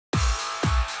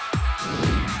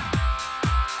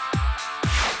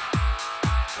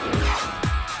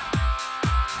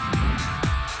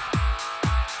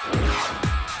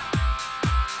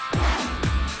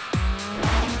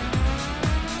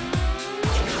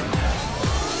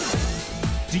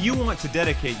Do you want to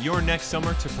dedicate your next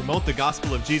summer to promote the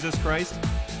gospel of Jesus Christ?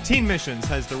 Teen Missions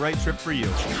has the right trip for you.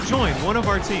 Join one of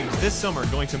our teams this summer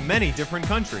going to many different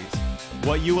countries.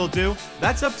 What you will do,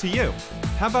 that's up to you.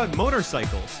 How about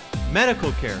motorcycles,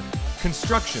 medical care,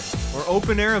 construction, or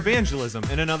open-air evangelism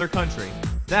in another country?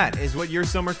 That is what your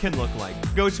summer can look like.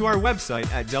 Go to our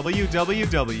website at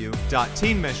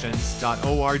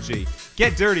www.teenmissions.org.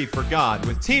 Get dirty for God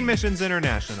with Teen Missions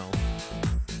International.